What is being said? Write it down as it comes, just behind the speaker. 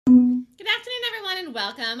Good afternoon, everyone, and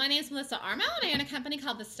welcome. My name is Melissa Armo, and I own a company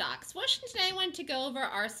called the Swoosh. And today I wanted to go over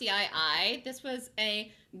Rcii. This was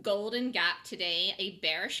a golden gap today, a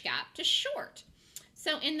bearish gap to short.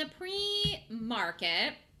 So in the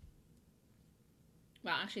pre-market,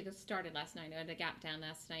 well, actually this started last night. I had a gap down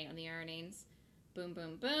last night on the earnings. Boom,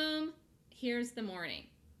 boom, boom. Here's the morning.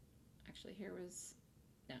 Actually, here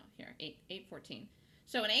 8:14.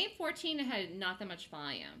 So in 8:14, it had not that much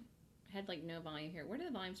volume. Had like no volume here. Where did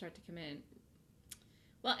the volume start to come in?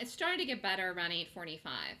 Well, it started to get better around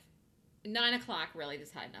 8:45. 9 o'clock really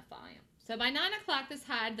just had enough volume. So by 9 o'clock, this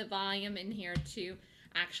had the volume in here to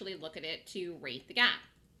actually look at it to rate the gap.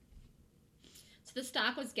 So the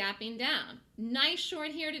stock was gapping down. Nice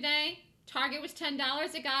short here today. Target was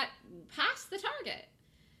 $10. It got past the target.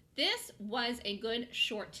 This was a good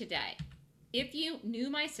short today. If you knew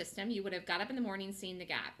my system, you would have got up in the morning, seen the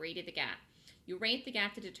gap, rated the gap. You rate the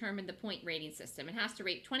gap to determine the point rating system. It has to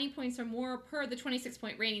rate 20 points or more per the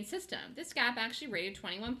 26-point rating system. This gap actually rated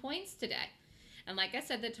 21 points today. And like I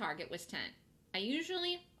said, the target was 10. I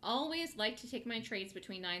usually always like to take my trades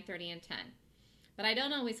between 9:30 and 10. But I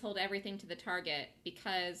don't always hold everything to the target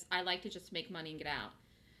because I like to just make money and get out.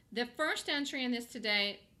 The first entry in this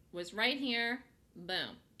today was right here,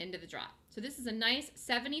 boom, into the drop. So this is a nice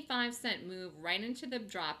 75-cent move right into the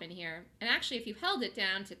drop in here. And actually, if you held it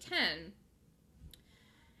down to 10,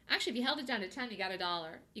 actually, if you held it down to 10, you got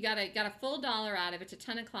 $1. You got a full dollar out of it to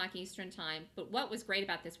 10 o'clock Eastern time. But what was great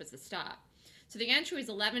about this was the stop. So the entry was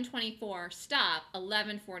 11.24, stop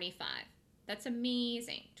 11.45. That's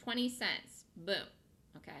amazing. 20 cents. Boom.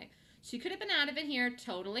 Okay. So you could have been out of it here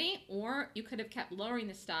totally, or you could have kept lowering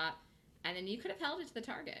the stop, and then you could have held it to the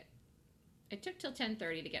target. It took till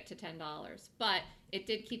 10:30 to get to $10, but it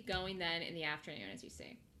did keep going then in the afternoon, as you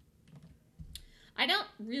see. I don't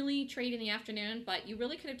really trade in the afternoon, but you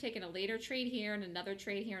really could have taken a later trade here and another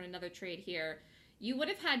trade here and another trade here. You would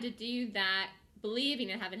have had to do that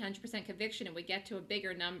believing and having 100% conviction it would get to a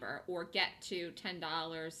bigger number or get to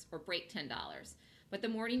 $10 or break $10. But the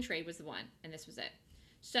morning trade was the one, and this was it.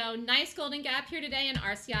 So nice golden gap here today in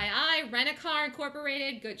Rcii. Rent-A-Car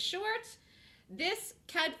Incorporated, good short. This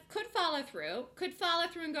could follow through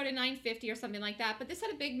and go to 950 or something like that, but this had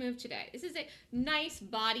a big move today. This is a nice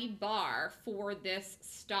body bar for this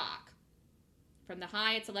stock. From the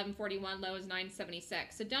high, it's 1141, low is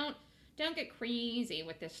 976. So don't get crazy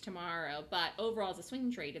with this tomorrow, but overall as a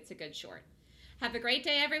swing trade, it's a good short. Have a great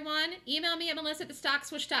day, everyone. Email me at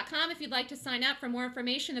melissa@thestockswoosh.com if you'd like to sign up for more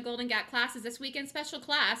information. The Golden Gap class is this weekend special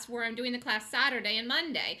class where I'm doing the class Saturday and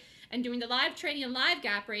Monday and doing the live trading and live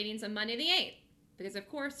gap ratings on Monday the 8th. Because, of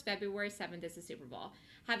course, February 7th is the Super Bowl.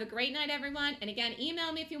 Have a great night, everyone. And, again,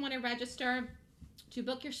 email me if you want to register to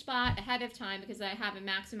book your spot ahead of time because I have a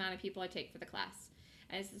max amount of people I take for the class.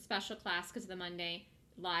 And it's a special class because of the Monday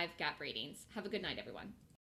live gap ratings. Have a good night, everyone.